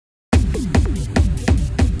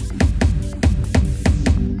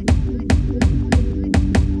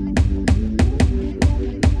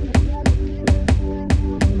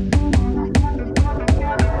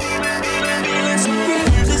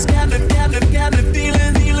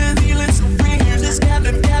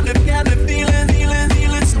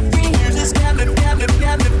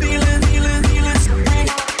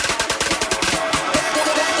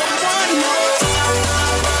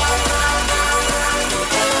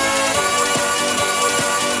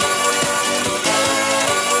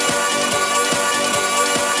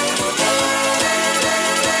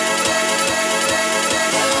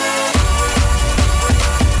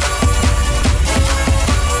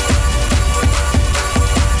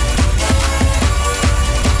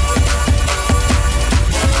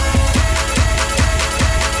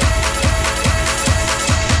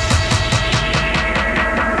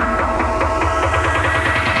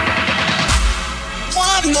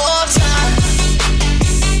more time.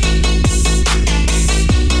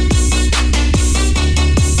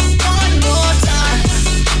 One more time.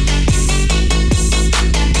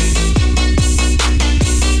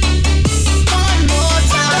 One more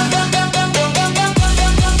time.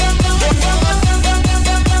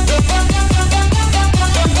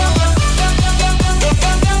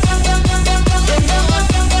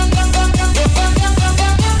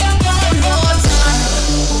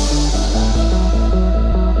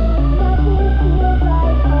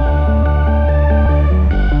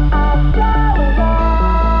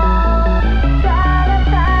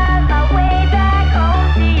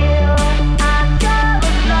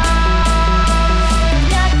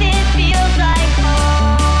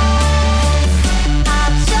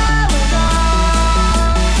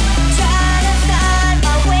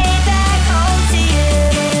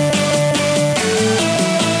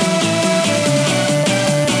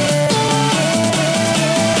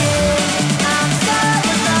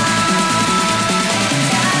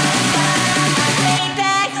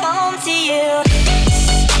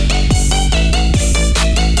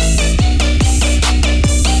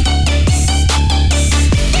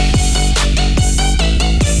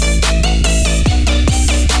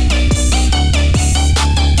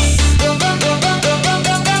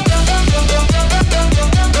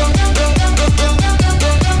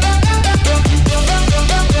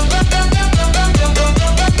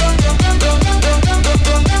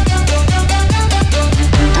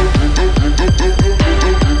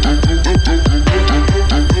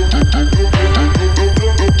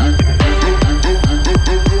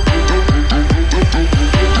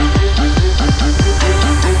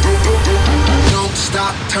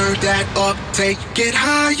 Take it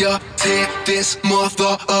higher, tear this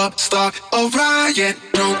mother up, start a riot.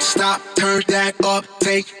 Don't stop, turn that up,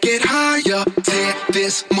 take it higher, tear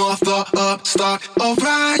this mother up, start a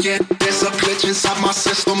riot. There's a glitch inside my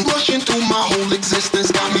system, rushing through my whole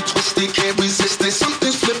existence, got me twisted, can't resist it.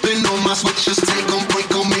 Something's flipping on my switches, take them, break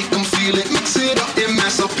them, make them feel it, mix it up and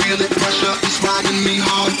mass appeal it. Pressure is riding me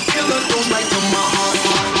hard, killer goes right to my heart,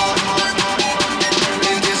 heart, heart, heart, heart.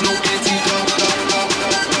 And there's no antidote.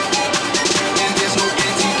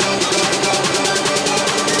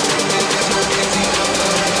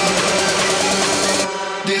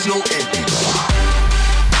 There's no antidote.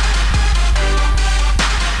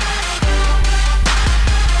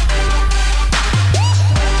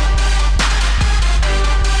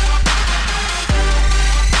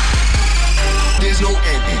 There's no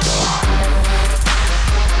antidote.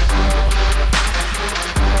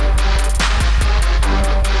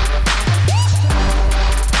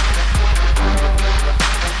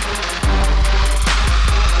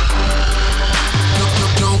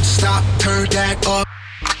 Don't stop, turn that up.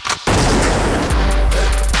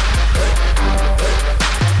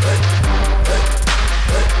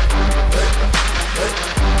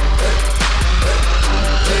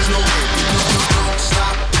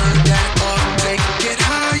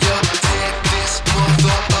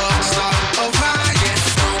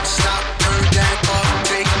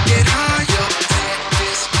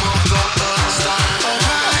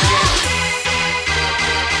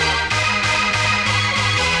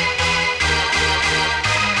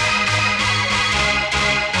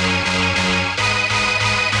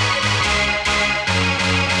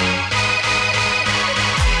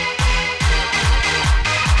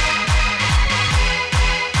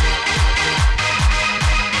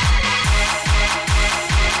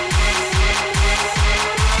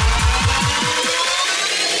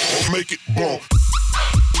 Make it bump.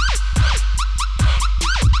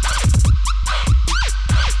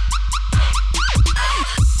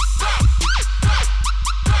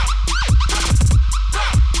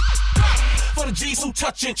 For the G's who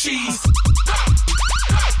touching cheese.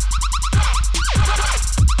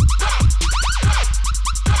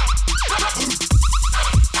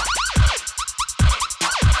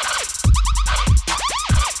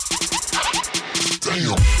 For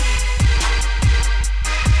you.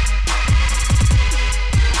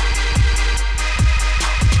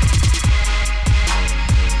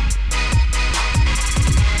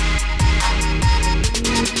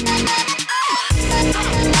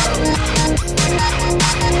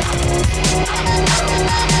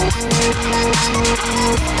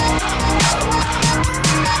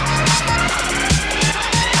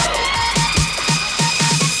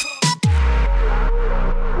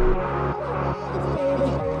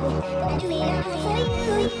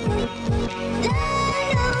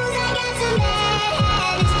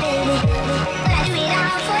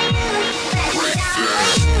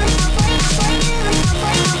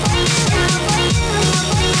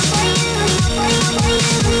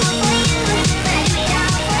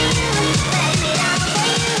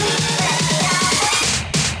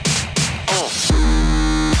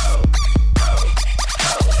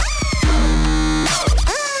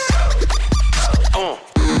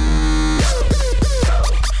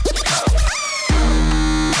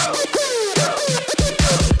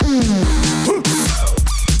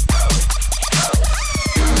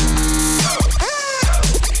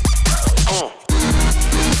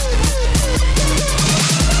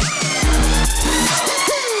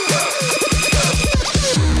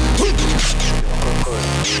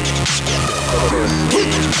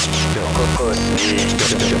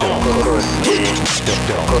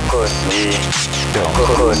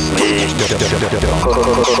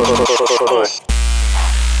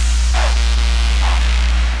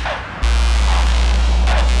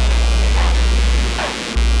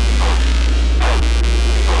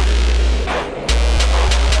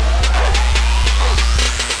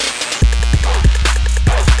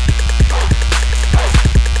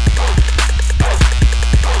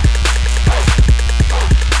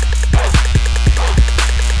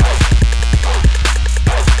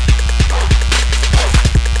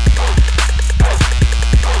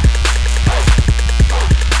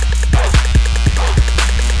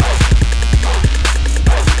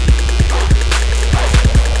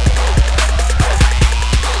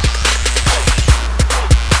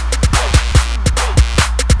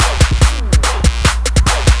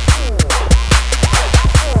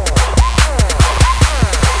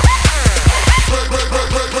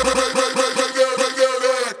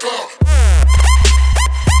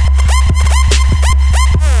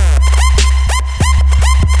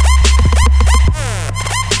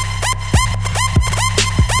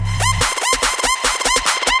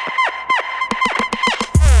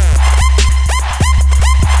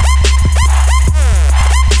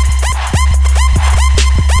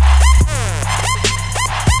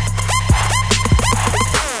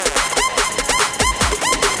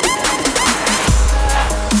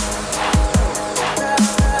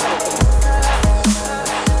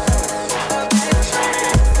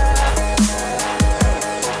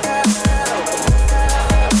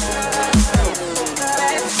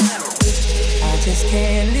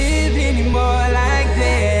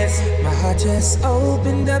 Just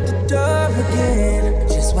opened up the door again.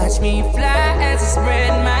 Just watch me fly as I spread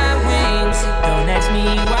my wings. Don't ask me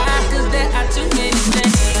why, 'cause there are too many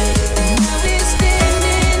things. Now we're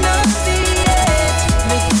standing on the edge,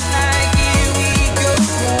 looking like here we go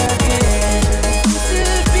again. Used to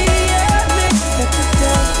be a man that could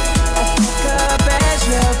tell I fuck up as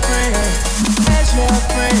your friend, as your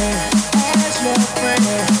friend, as your friend,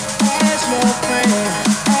 as your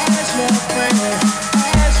friend,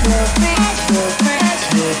 as your friend, as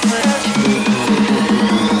your friend.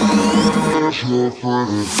 Your friend.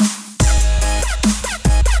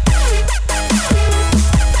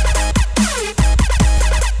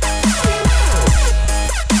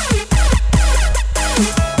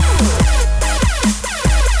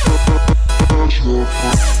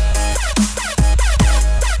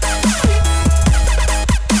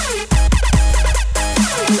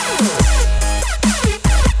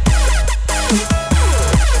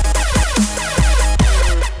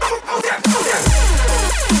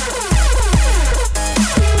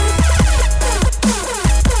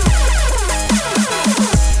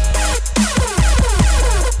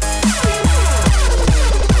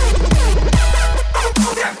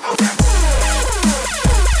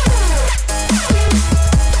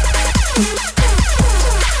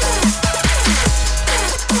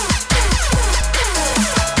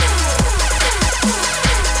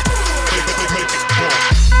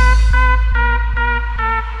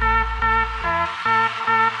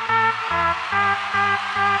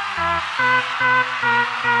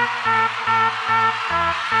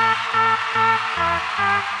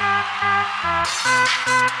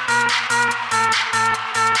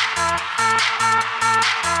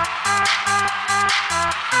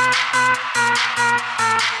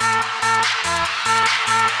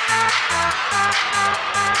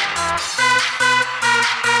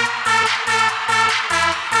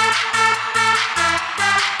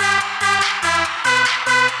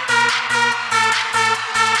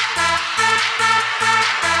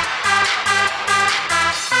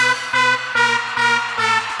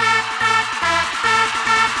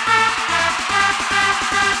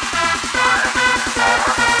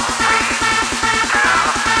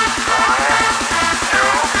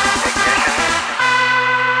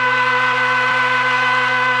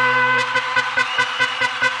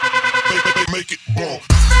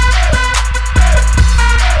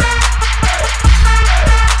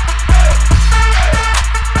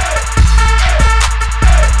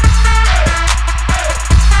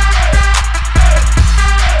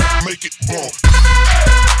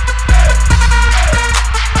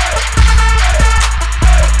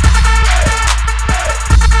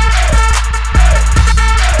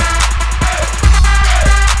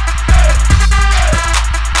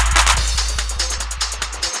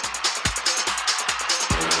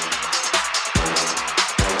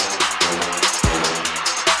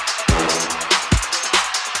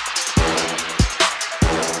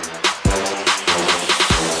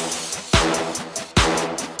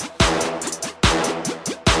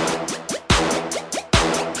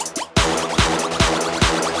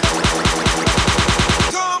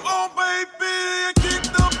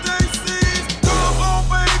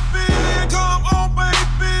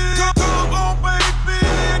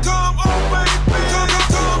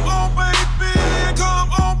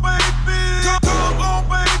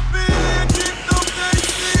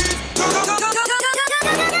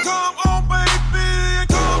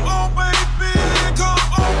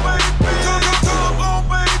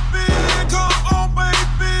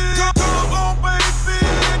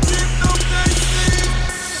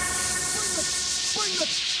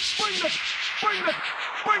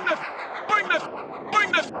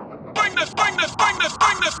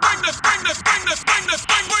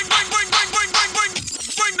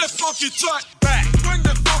 Funky track back, bring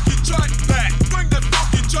the funky track back, bring the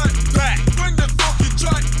funky track back, bring the funky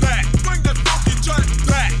track back, bring the funky track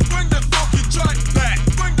back, bring the funky track back,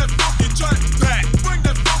 bring the funky track back, bring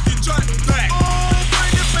the funky track back. Oh,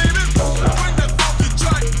 bring it, baby, bring the funky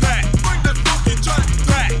track back, bring the funky track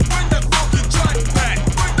back, bring the funky track back,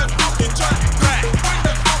 bring the funky track back, bring the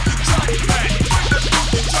funky track back, bring the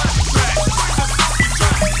funky track back, bring the funky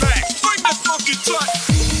track back, bring the funky track.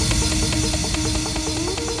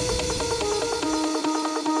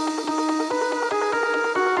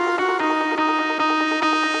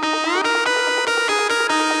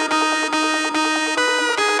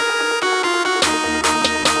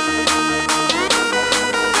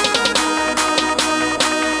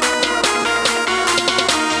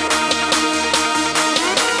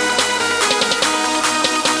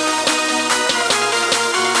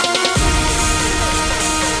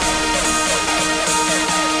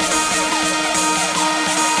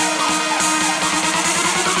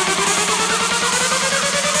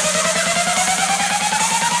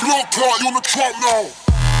 Party on the trap now.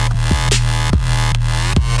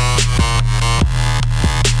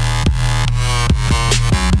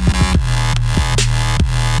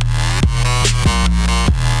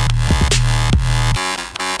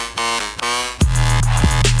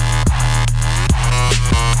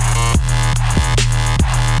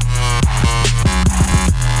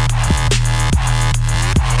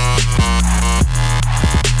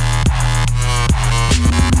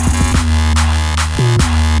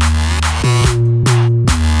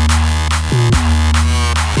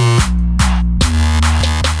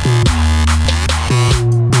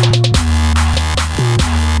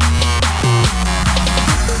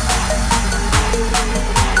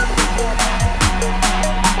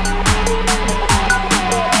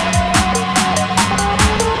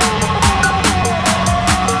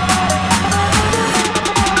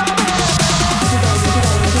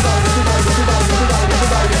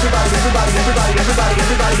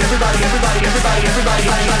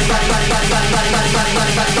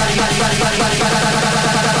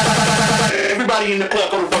 Everybody in the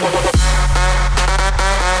club.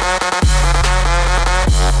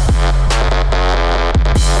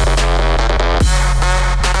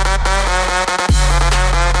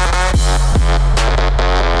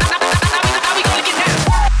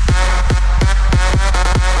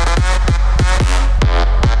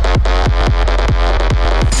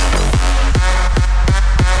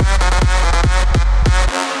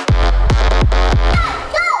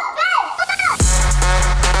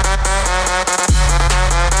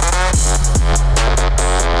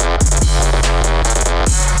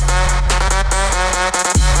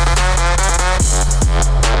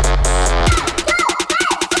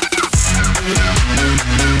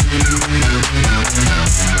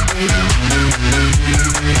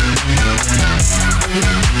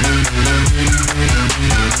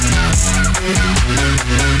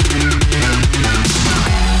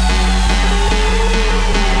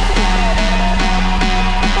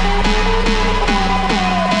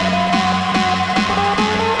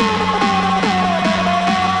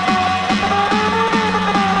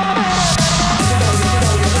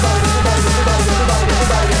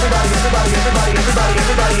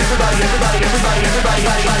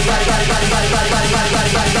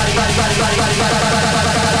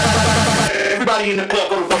 Everybody in the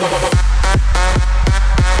club.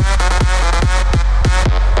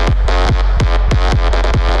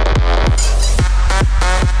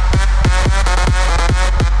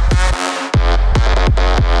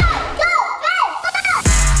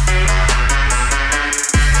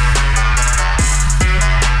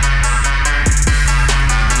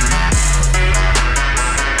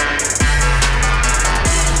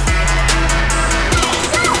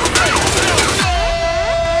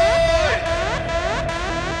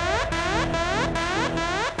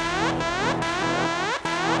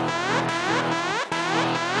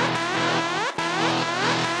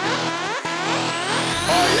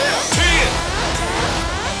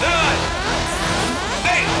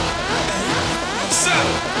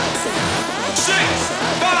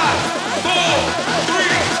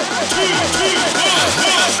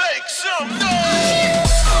 Make some noise!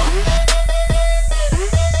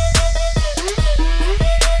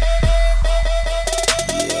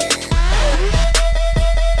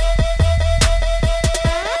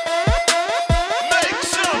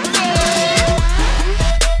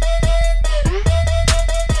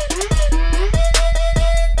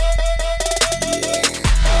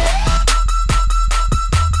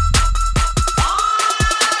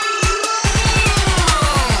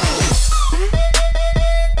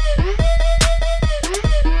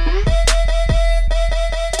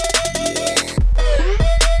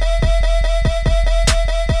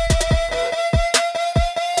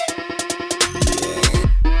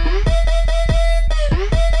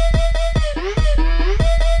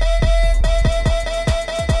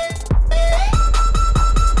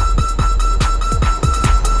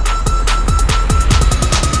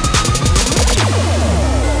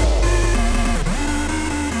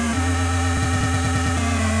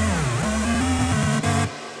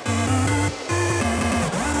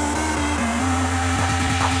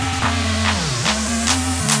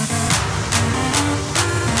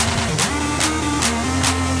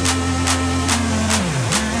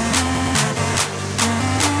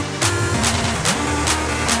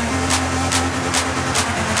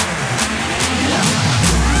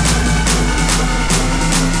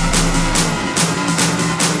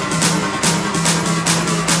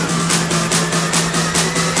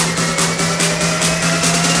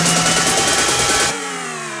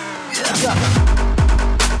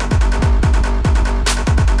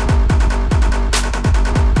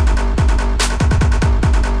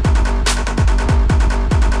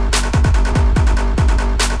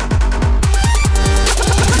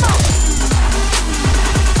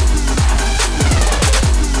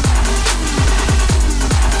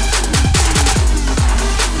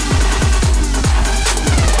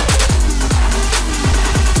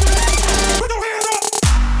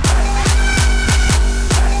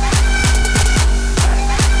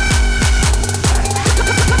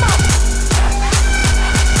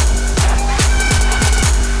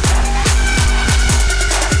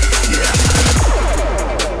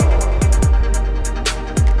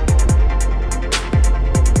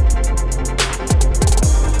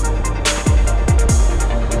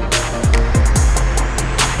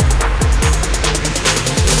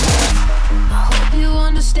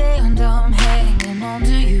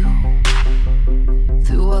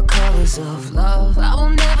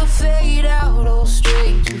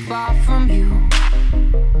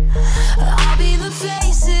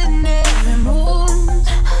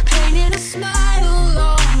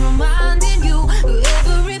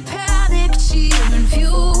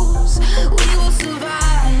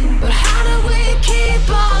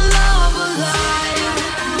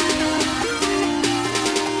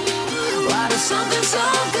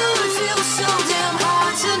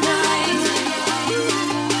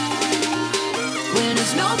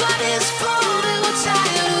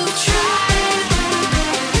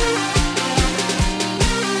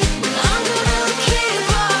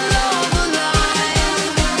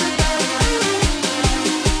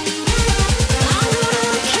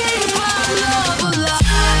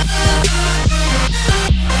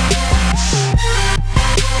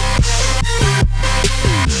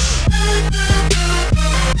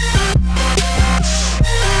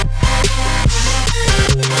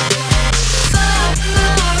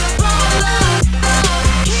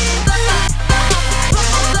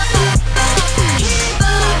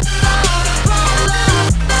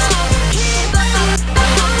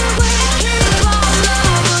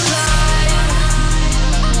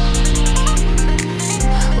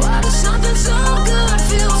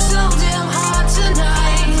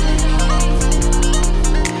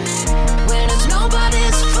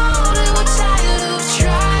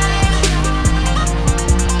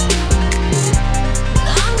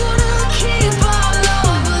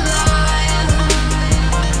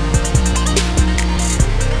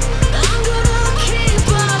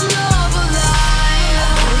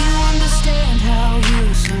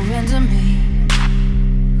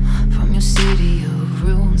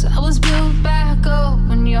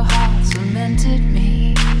 tormented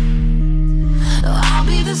me. I'll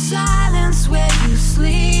be the silence where you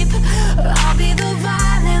sleep. I'll be the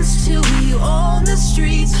violence till we own the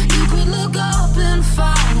streets. You could look up and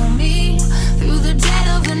follow me through the dead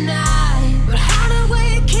of the night. But how did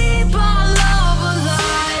we keep our love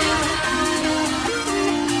alive?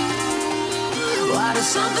 Why does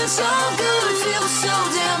something so good feel so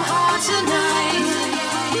damn hard tonight?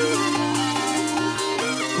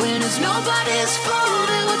 When it's nobody's fault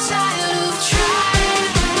and we're tired of trying.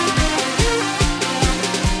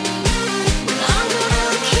 I'm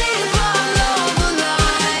gonna keep our love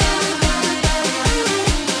alive.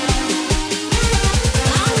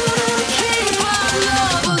 I'm gonna keep our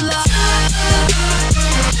love alive.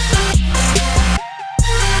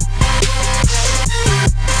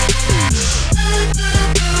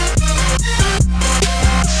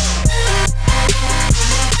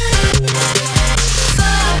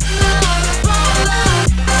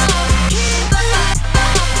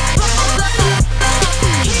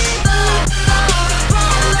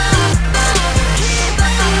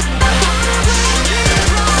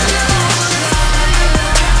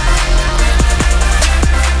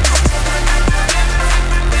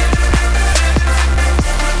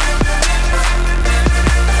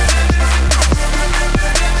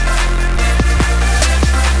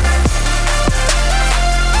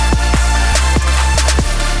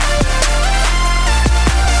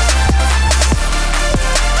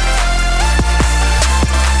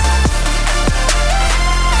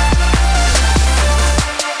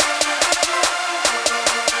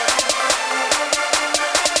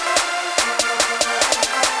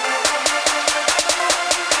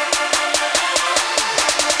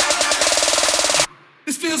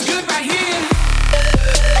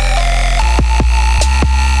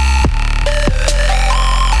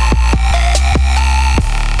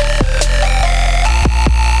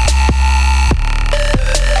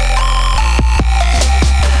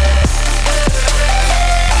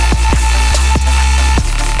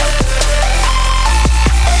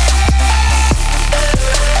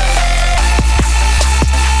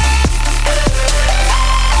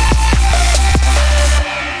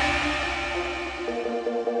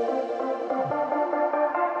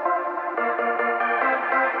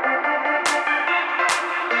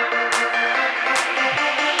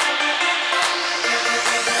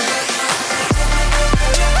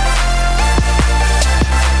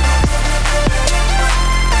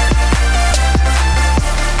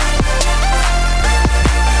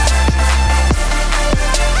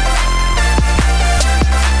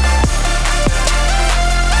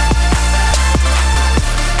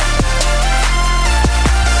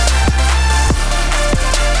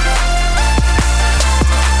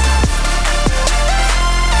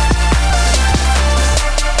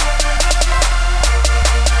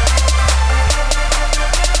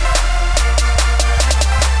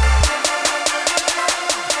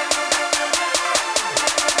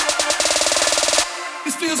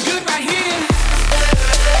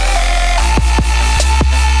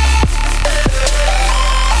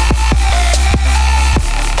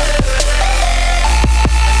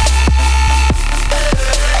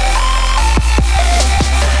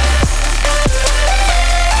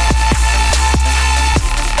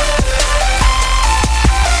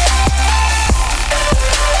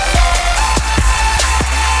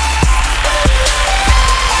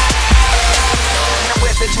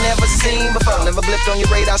 on your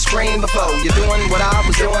radar screen before. You're doing what I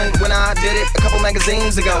was doing when I did it a couple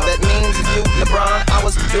magazines ago. That means if you LeBron, I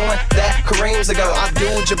was doing that Kareem's ago.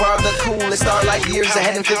 Abdul-Jabbar the coolest star, like years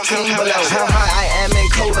ahead and 15 below. How high I am and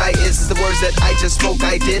cold I is the words that I just spoke.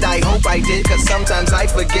 I did, I hope I did, cause sometimes I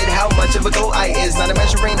forget how much of a goal I is. Not a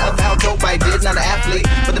measuring of how dope I did, not an athlete,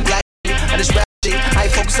 but the black I just rap shit. I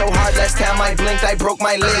focused so hard last time I blinked, I broke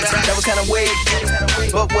my legs. That was kinda weird,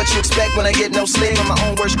 but what you expect when I get no sleep? I'm my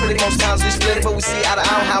own worst critic, most times we split it, but we see eye to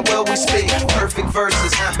eye how well we speak. Perfect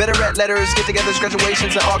verses, better at letters, get-togethers,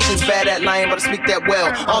 graduations, and auctions. Bad at lying, but I speak that well.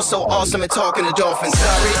 Also awesome at talking to dolphins.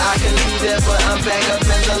 Sorry I can be there, but I'm back up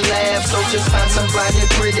in the lab. So just find somebody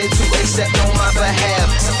pretty to accept on my behalf.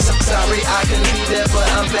 Sorry I can be there, but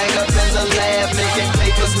I'm back up in the lab. Making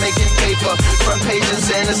papers, making paper, front pages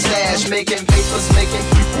and a stash. Making papers, making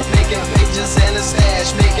pages and a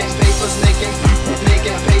stash. Making papers, making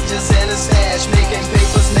pages and a stash. Making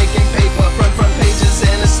papers, making paper, front pages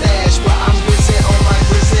and a stash. While I'm busy on my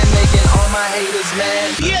grizzly, making all my haters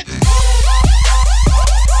mad. Yeah.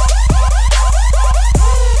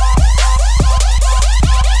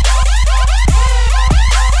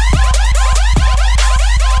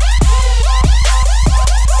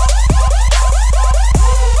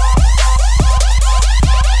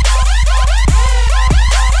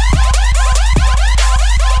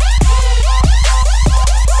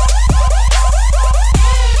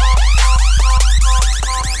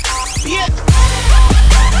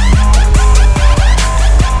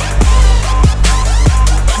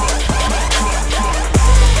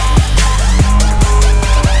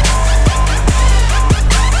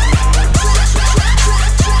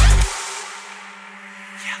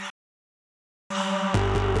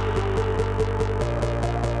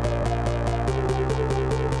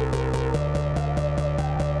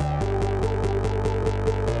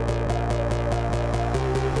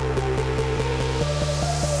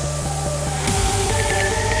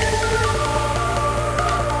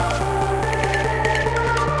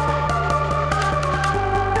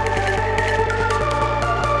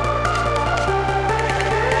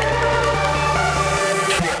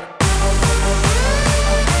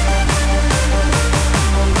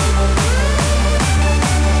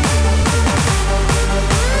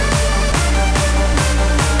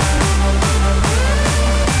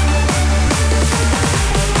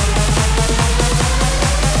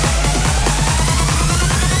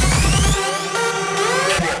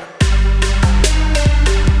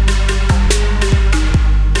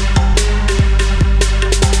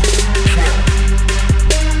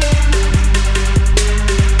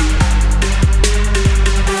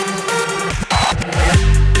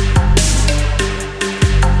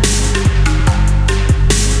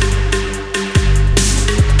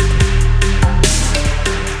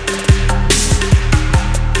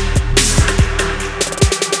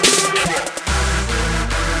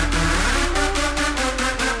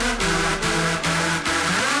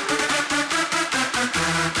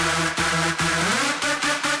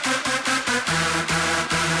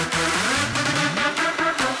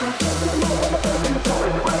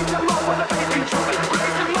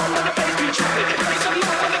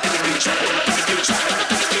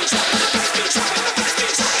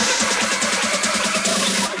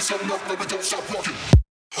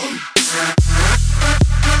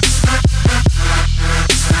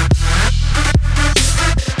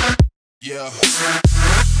 Yeah.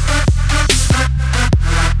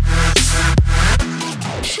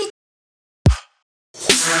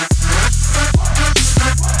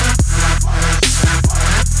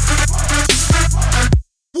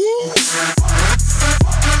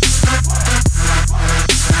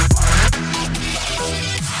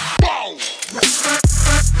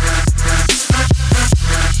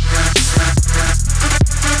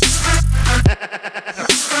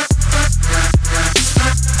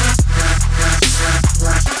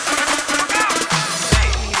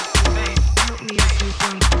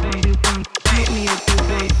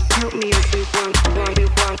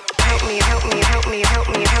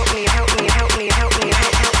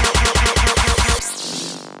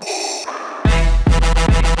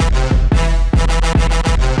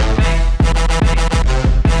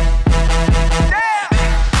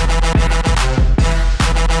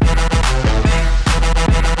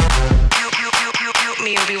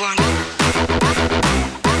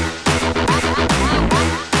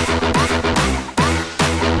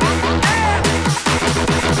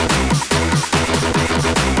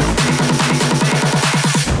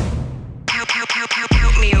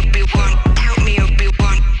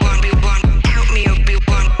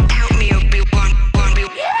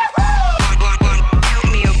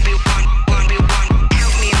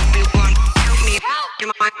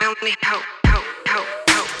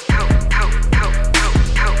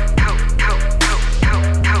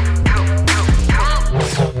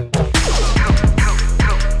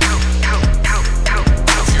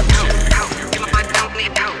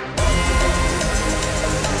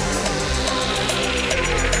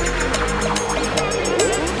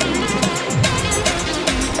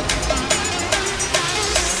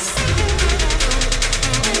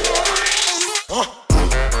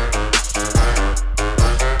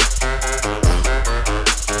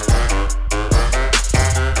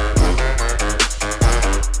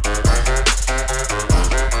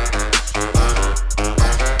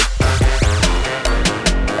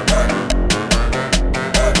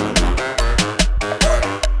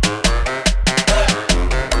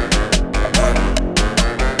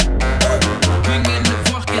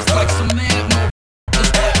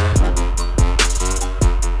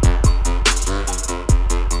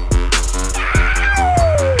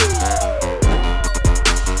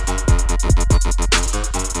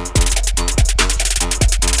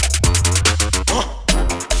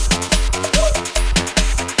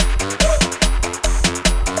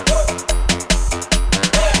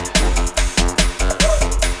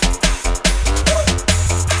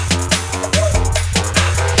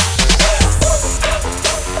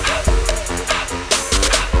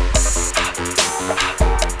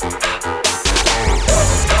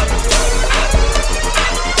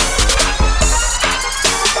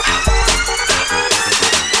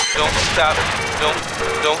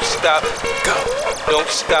 Don't stop, go. Don't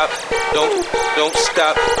stop, don't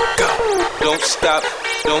stop, go. Don't stop,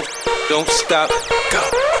 don't stop, go.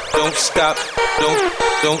 Don't stop,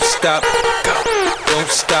 don't stop, go. Don't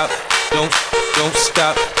stop, don't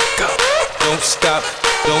stop, go. Don't stop,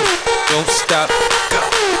 don't stop, go.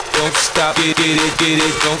 Don't stop, get it,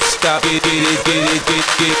 don't stop, get it, get it.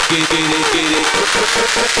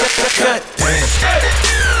 God damn.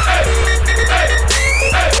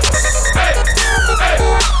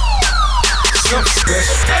 Something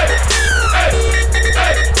special.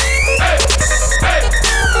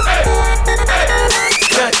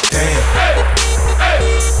 God damn.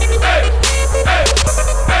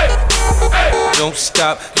 Don't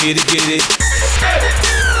stop, get it.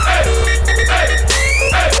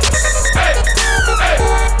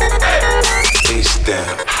 Face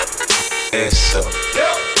down, ass up.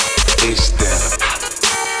 Face down,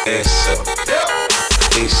 ass up.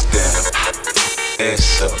 Face down,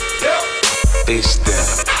 ass up. Face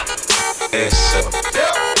down, ass up.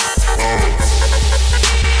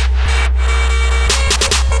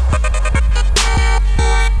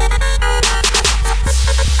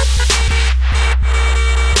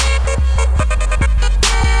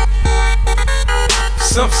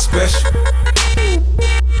 Something special.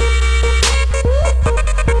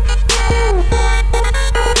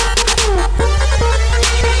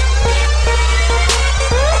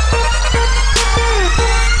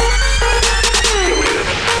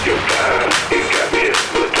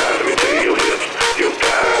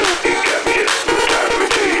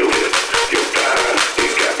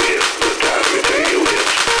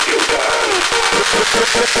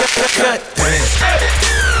 God damn.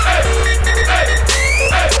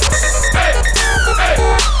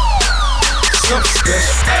 Something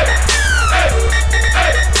special.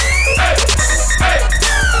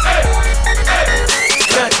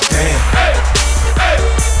 God damn.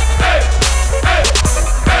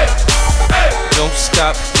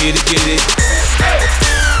 here to get it.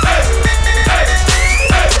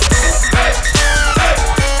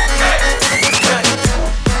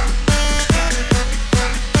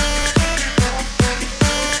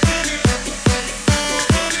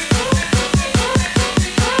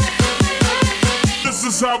 This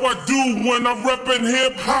is how I do when I'm reppin'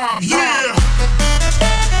 hip hop. Yeah.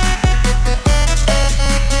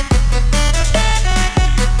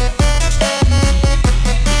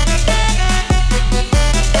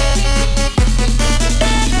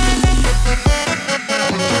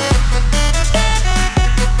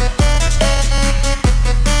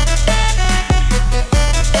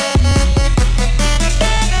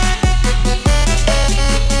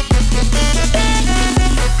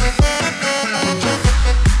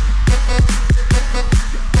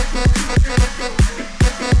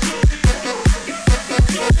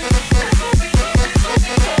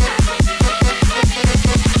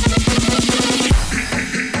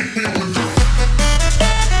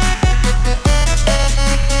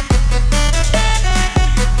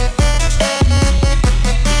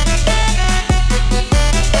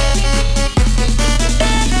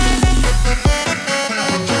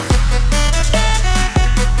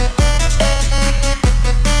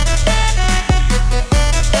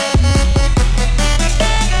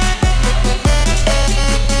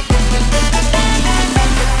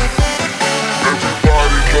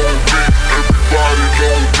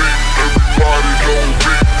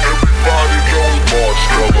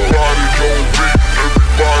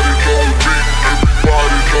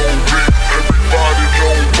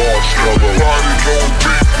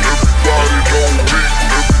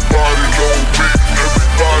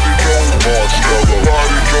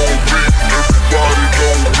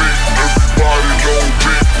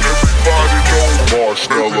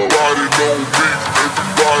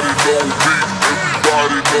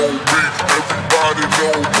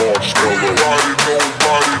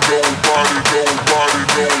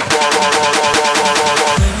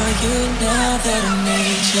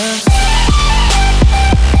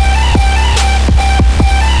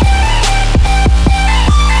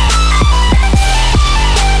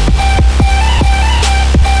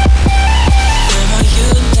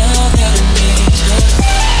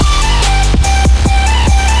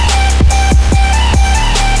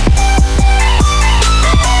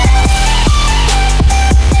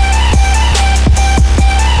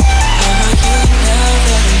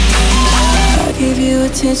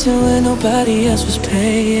 Attention when nobody else was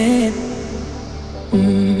paying.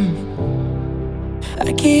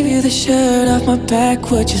 I gave you the shirt off my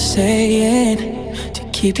back, what you saying? To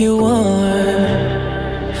keep you warm.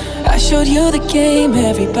 I showed you the game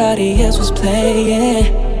everybody else was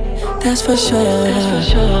playing. That's for sure.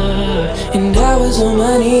 And I was on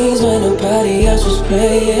my knees when nobody else was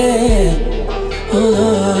praying. Oh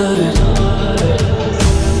Lord.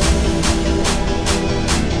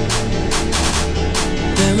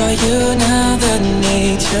 Where are you now that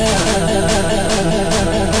nature?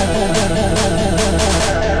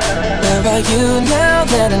 Where are you now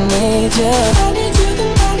that I need you? I need you,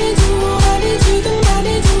 I need you, I need you, I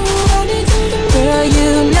need you, I need you. Where are you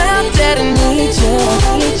now that I need you?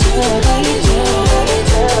 I need you, I need you, I need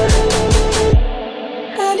you.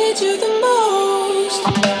 I need you the most.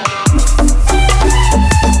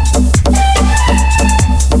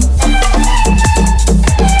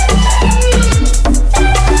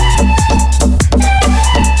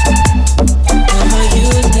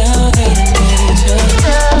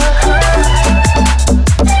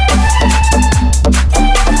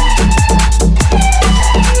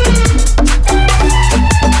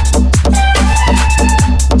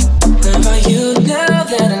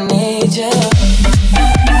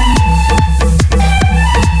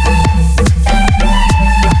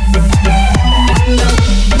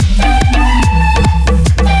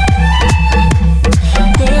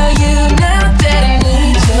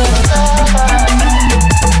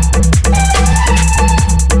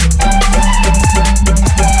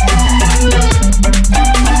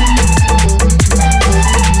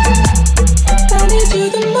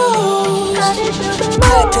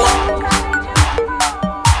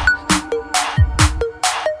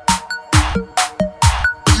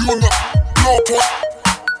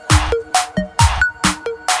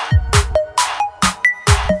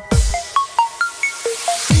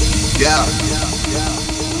 Yeah.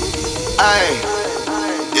 Ay.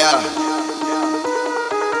 Yeah.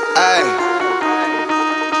 Ay.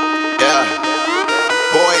 Yeah.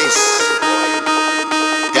 Boys.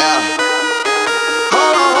 Yeah.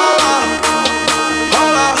 Hold on, hold on.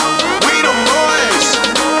 Hold on. We them boys.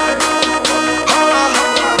 Hold on.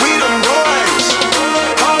 We them boys.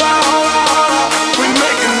 Hold on, hold on, hold on. We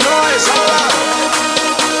making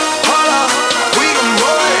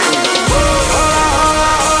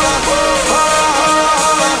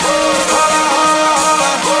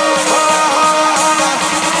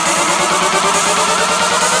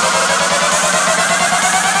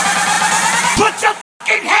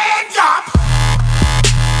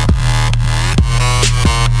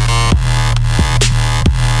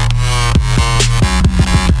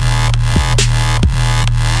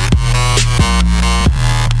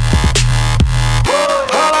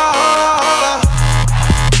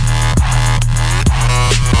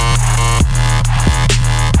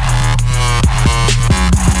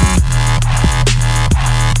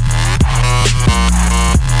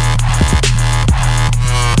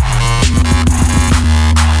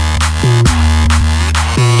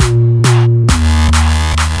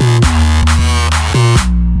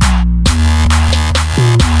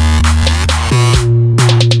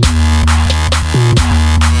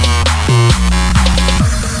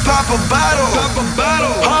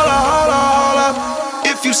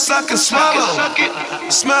swallow.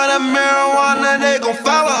 Smell that marijuana, they gon'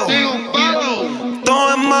 follow.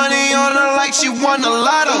 Throwing money on her like she won the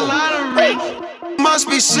lotto. Must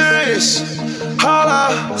be serious. Hold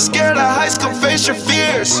up, scared of heights, come face your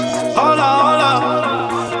fears. Hold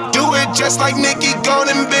up. Do it just like Nikki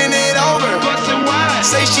Golden, bend it over.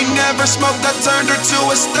 Say she never smoked, I turned her to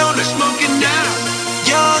a stoner. Smoking now.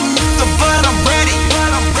 Young nigga, but I'm ready.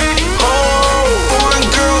 Oh, foreign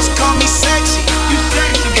girls call me sexy.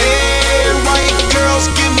 Yeah, white girls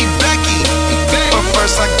give me Becky. But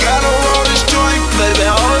first I gotta roll this joint, baby.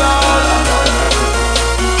 Hold up.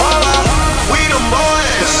 We them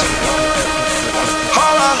boys.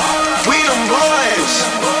 Hold up. We them boys.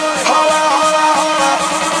 Hold up.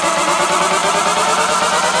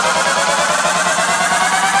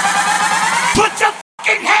 Put your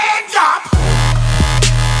fucking hands up!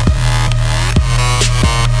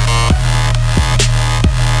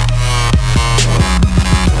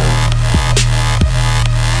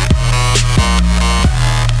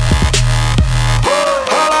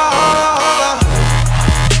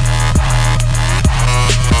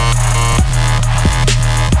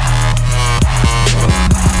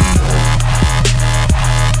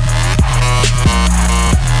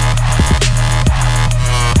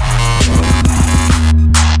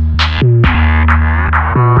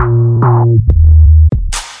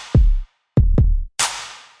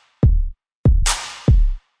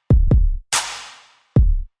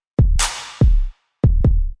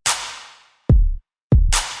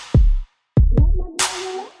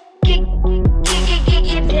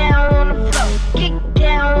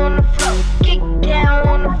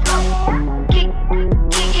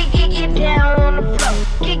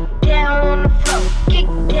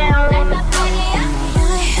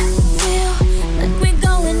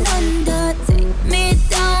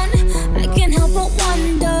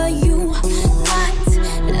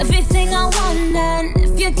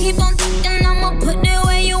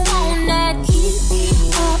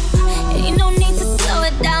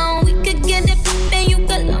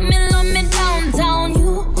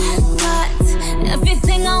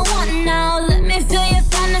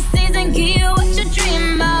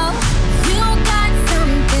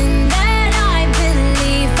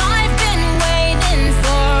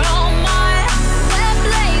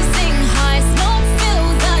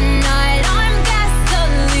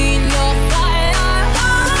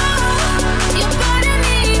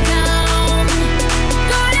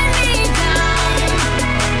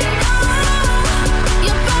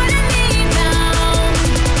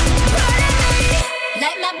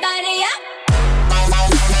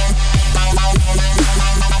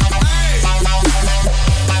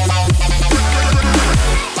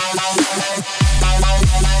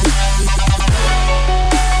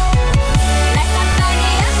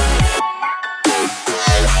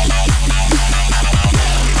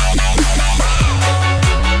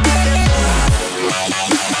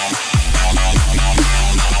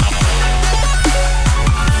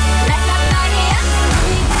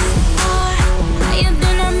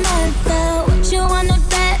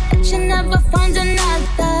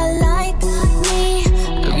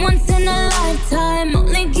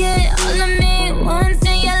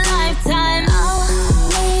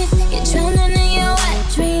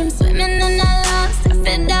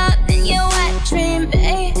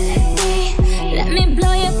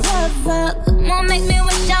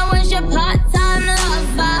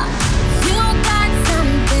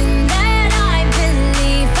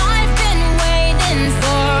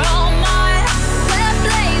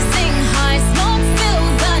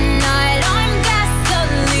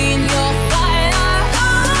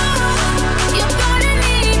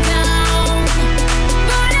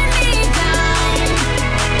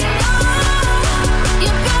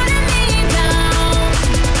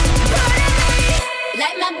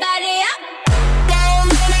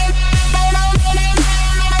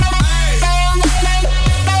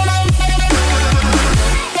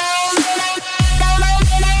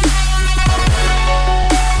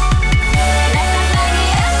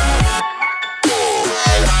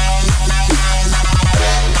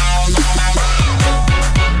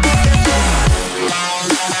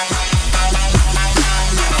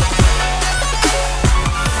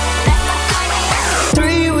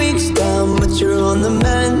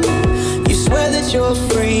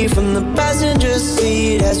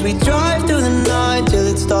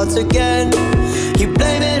 Again, you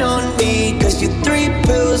blame it on me, cause you're 3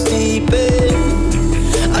 pills deep in.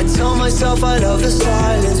 I tell myself I love the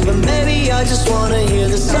silence, but maybe I just wanna hear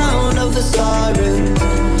the sound of the sirens.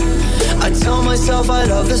 I tell myself I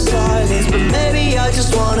love the silence, but maybe I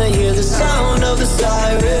just wanna hear the sound of the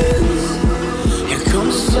sirens. You're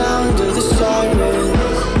comes the sound of the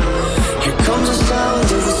sirens. Here comes the sound of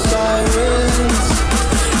the sirens.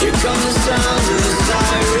 Here comes the sound of the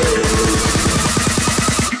sirens.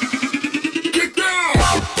 Get down!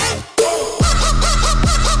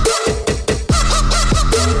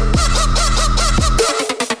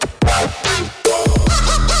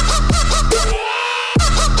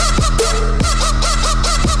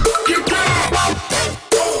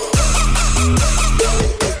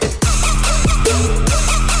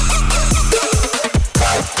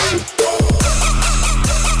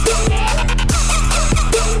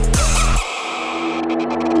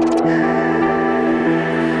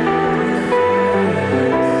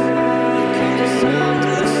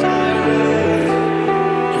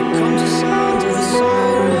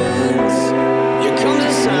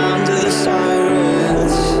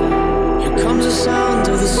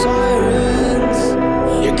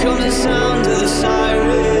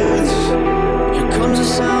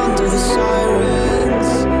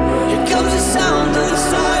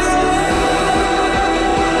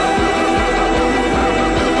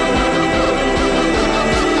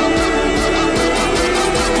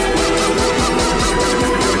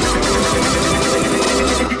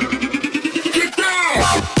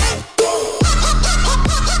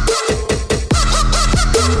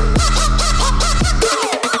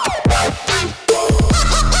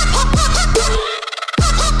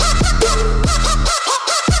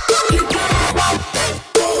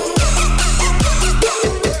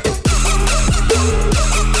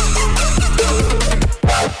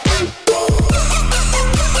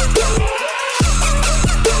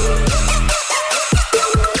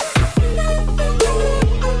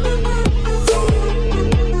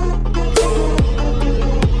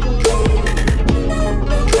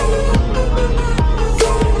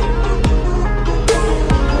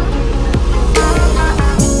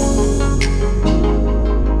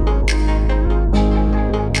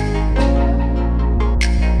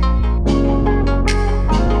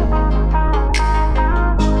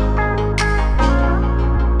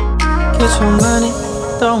 Get your money,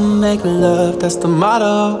 don't make love, that's the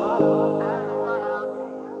motto.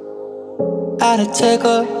 Had to take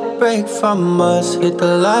a break from us, hit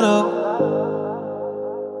the lotto.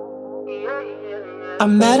 I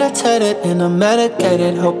meditated and I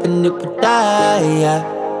medicated, hoping it would die, yeah.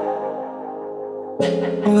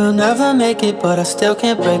 We'll never make it, but I still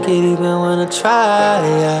can't break it even when I try,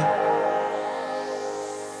 yeah.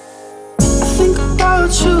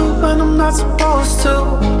 About you when I'm not supposed to.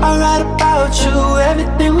 I write about you,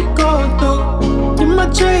 everything we go through. You're my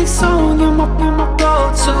Drake song, you're my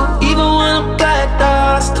go-to. Even when I'm blacked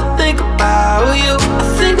out, I still think about you. I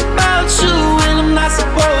think about you when I'm not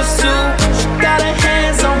supposed to. She got her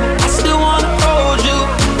hands on me, I still wanna hold you.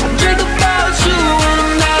 I drink about you when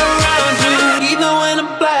I'm not around you. Even when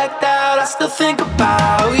I'm blacked out, I still think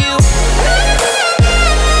about you.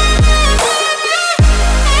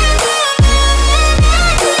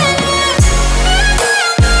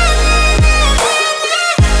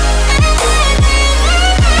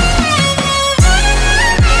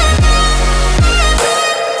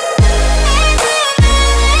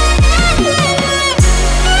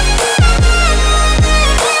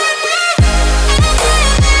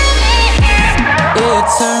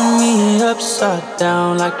 Turn me upside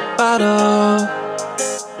down like a bottle.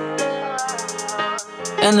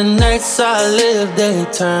 And the nights I live, they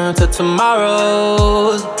turn to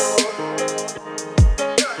tomorrows.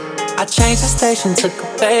 I changed the station, took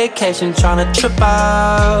a vacation, tryna trip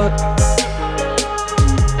out.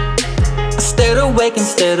 I stayed awake and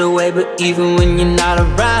stayed away, but even when you're not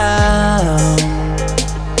around,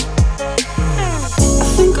 I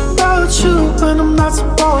think about you when I'm not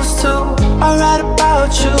supposed to. I write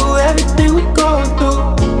about you, everything we go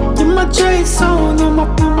through. You're my Drake song, you're my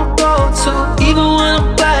go-to. Even when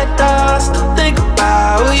I'm blacked out, I still think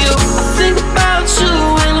about you. I think about you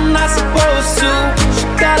when I'm not supposed to. She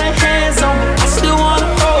got her hands on me, I still wanna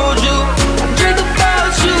hold you. I drink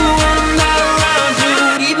about you when I'm not around you.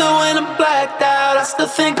 Even when I'm blacked out, I still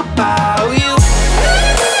think about you.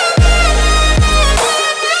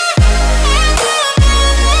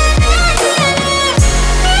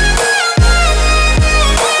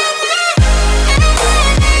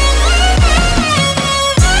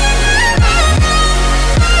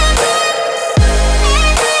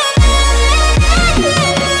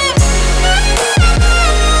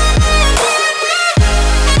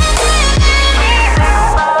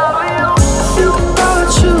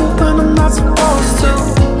 Supposed to.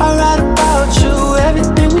 I write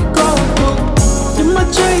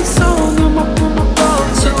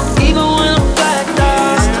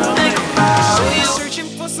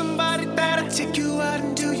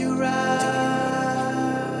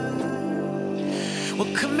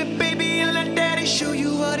Well, come here, baby, and let daddy show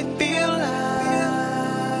you what it feel like.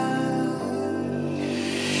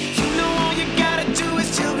 You know all you gotta do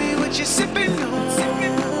is tell me what you're sipping on.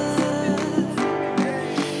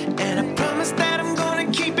 And I promise that I'm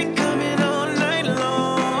gonna keep it coming all night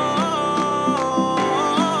long.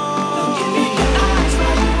 Give me your eyes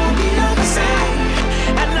while you on the other side.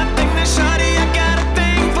 And I think that shawty, I got a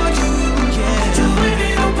thing for you, yeah. Doing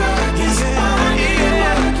it on purpose, yeah.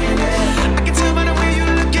 I can tell by the way you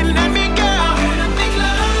looking at me, girl. And I make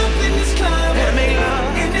love in this club. And I make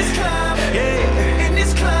love in this club, yeah. In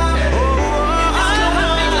this club, oh,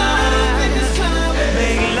 make love in this club.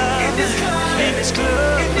 Make love in this club, in this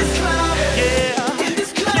club, in this club, yeah. In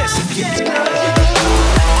this club, let's get this club.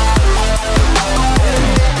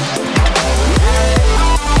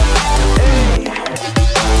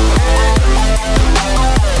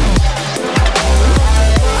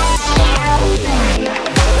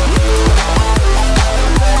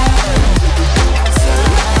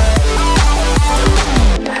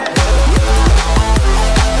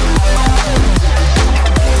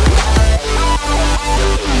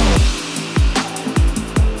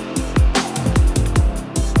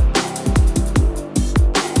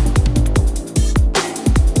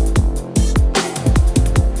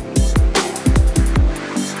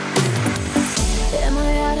 Am I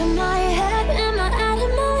out of my head? Am I out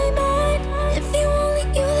of my mind? If you only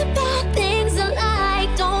knew the bad things I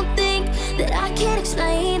like, don't think that I can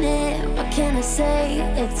explain it. What can I say?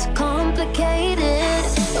 It's complicated.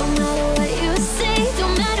 No matter what you say, no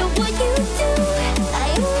matter what you do, I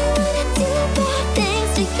only wanna do bad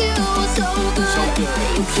things to you. So good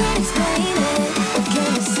that you can't explain it. What can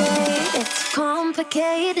I say? It's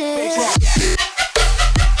complicated.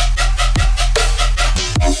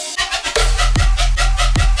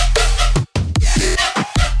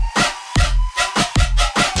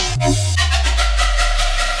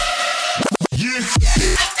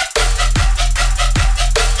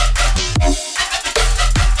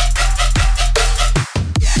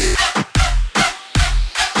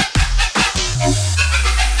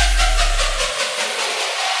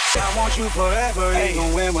 I want you forever,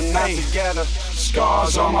 even when we're not together.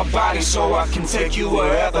 Scars on my body so I can take you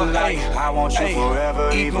wherever. Like, I want you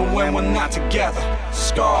forever, even when we're not together.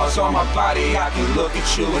 Scars on my body, I can look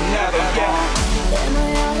at you and never get. Am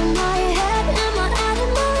I out of my head? Am I out of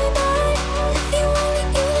my mind? If you only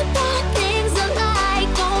knew the bad things I like,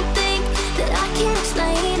 don't think that I can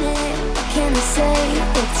explain it. What can I say?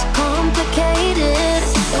 It's complicated.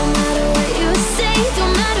 No matter what you say, no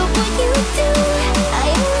matter what you do, I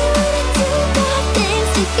only wanna do bad things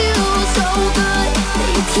to you. So good that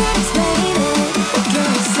you can't explain it. What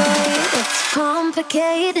can I say? It's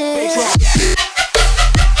complicated.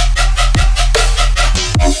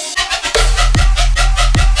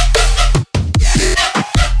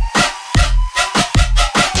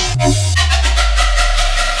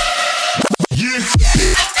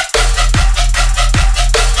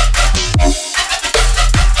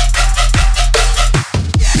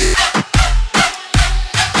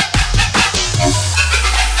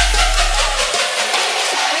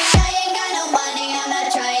 Sorry, I ain't got no money. I'm not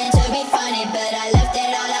trying to be funny, but I left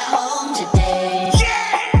it all at home today.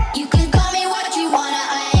 You can call me what you wanna.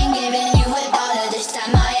 I ain't giving you $1 this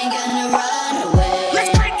time. I ain't gonna run away.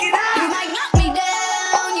 Let's break it up. You might knock me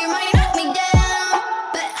down, you might knock me down,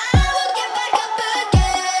 but I will get back up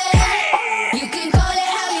again. You can call it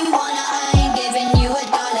how you wanna. I ain't giving you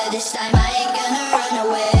 $1 this time. I ain't gonna run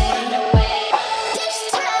away. This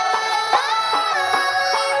time,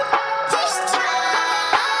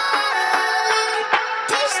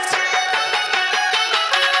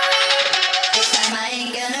 this time I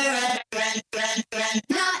ain't gonna run.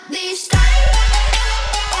 Not this time.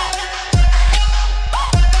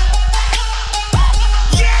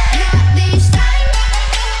 Not this time.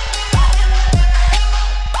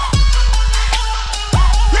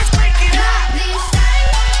 Let's break it up. Not this time.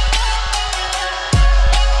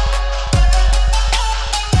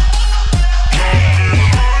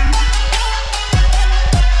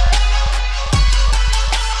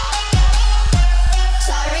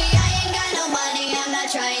 Sorry, I ain't got no money. I'm not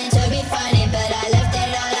trying to be funny, but I left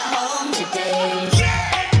it all at home today.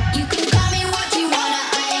 You can call me what you wanna.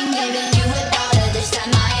 I ain't giving you $1 this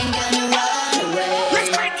time. I ain't gonna run away. Let's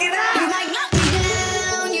break it up. You might knock me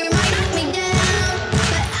down, you might knock me down,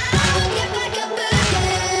 but I will get back up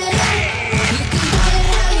again. You can call it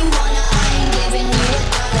how you wanna. I ain't giving you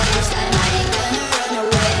 $1 this time. I ain't gonna run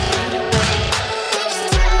away. This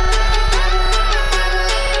time,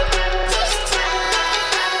 this time,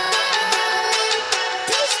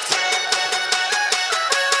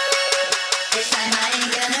 this time I ain't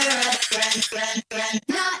gonna run. again.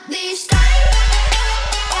 Now